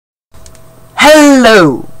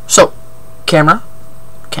Hello. So, camera.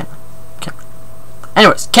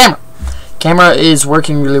 Anyways, camera is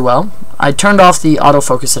working really well. I turned off the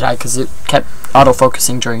autofocus it had because it kept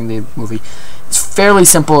autofocusing during the movie. It's fairly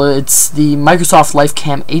simple. It's the Microsoft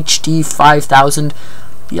LifeCam HD 5000.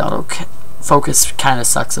 The autofocus kind of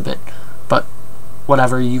sucks a bit, but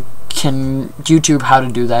whatever. You can YouTube how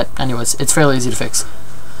to do that. Anyways, it's fairly easy to fix.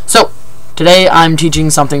 So, today I'm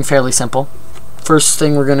teaching something fairly simple. First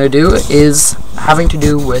thing we're going to do is having to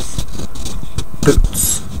do with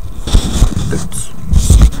boots.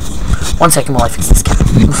 One second while I fix this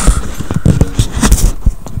camera.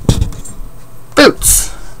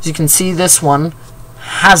 Boots. As you can see, this one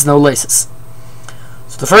has no laces.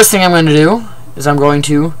 So the first thing I'm going to do is I'm going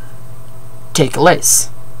to take a lace.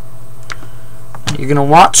 You're going to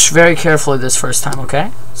watch very carefully this first time,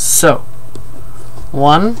 okay? So,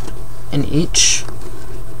 one in each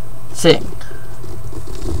thing.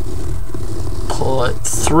 Pull it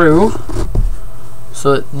through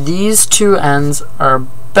so that these two ends are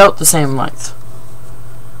about the same length.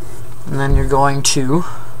 And then you're going to,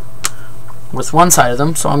 with one side of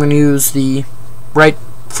them, so I'm going to use the right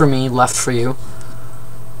for me, left for you,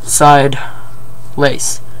 side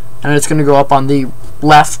lace. And it's going to go up on the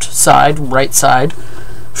left side, right side,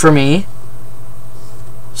 for me,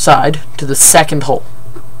 side, to the second hole.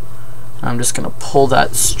 And I'm just going to pull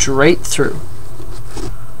that straight through.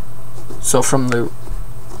 So from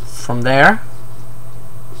there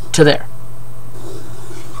to there.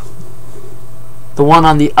 The one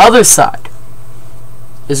on the other side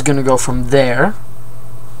is going to go from there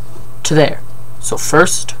to there. So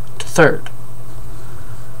first to third.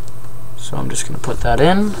 So I'm just going to put that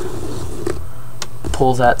in,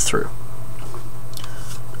 pull that through.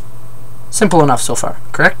 Simple enough so far,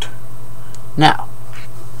 correct? Now,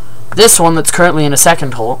 this one that's currently in a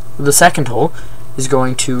second hole, the second hole is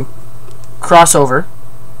going to cross over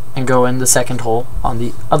and go in the second hole on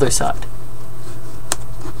the other side.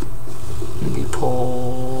 And we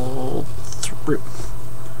pull through.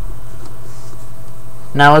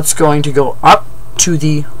 Now it's going to go up to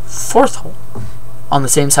the fourth hole on the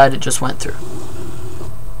same side it just went through.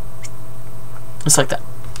 Just like that.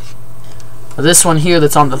 Now this one here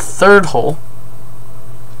that's on the third hole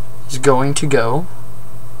is going to go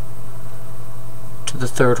to the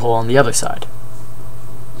third hole on the other side.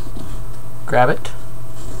 Grab it,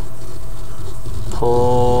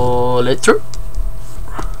 pull it through.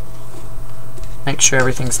 Make sure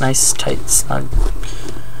everything's nice, tight, snug.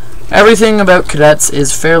 Everything about cadets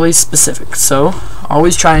is fairly specific, so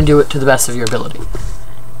always try and do it to the best of your ability.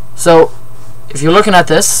 So, if you're looking at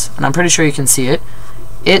this, and I'm pretty sure you can see it,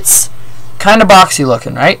 it's kind of boxy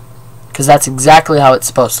looking, right? Because that's exactly how it's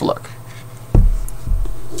supposed to look.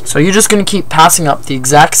 So you're just going to keep passing up the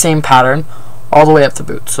exact same pattern all the way up the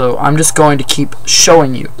boot. So I'm just going to keep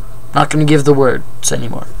showing you. I'm not going to give the words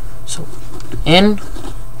anymore. So, in,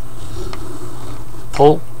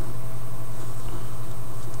 pull,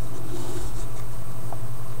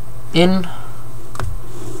 in,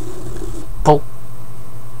 pull,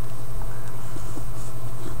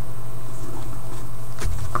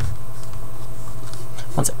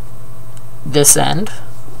 one sec. This end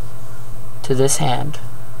to this hand,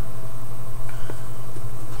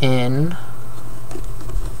 in,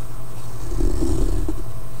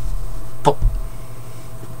 pull.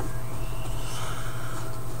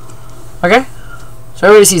 Okay, so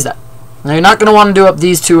everybody sees that. Now you're not going to want to do up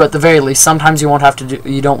these two at the very least. Sometimes you won't have to do.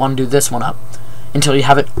 You don't want to do this one up until you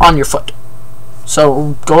have it on your foot.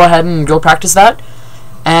 So go ahead and go practice that,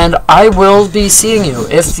 and I will be seeing you.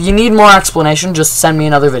 If you need more explanation, just send me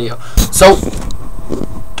another video. So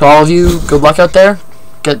to all of you, good luck out there.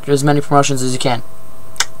 Get as many promotions as you can.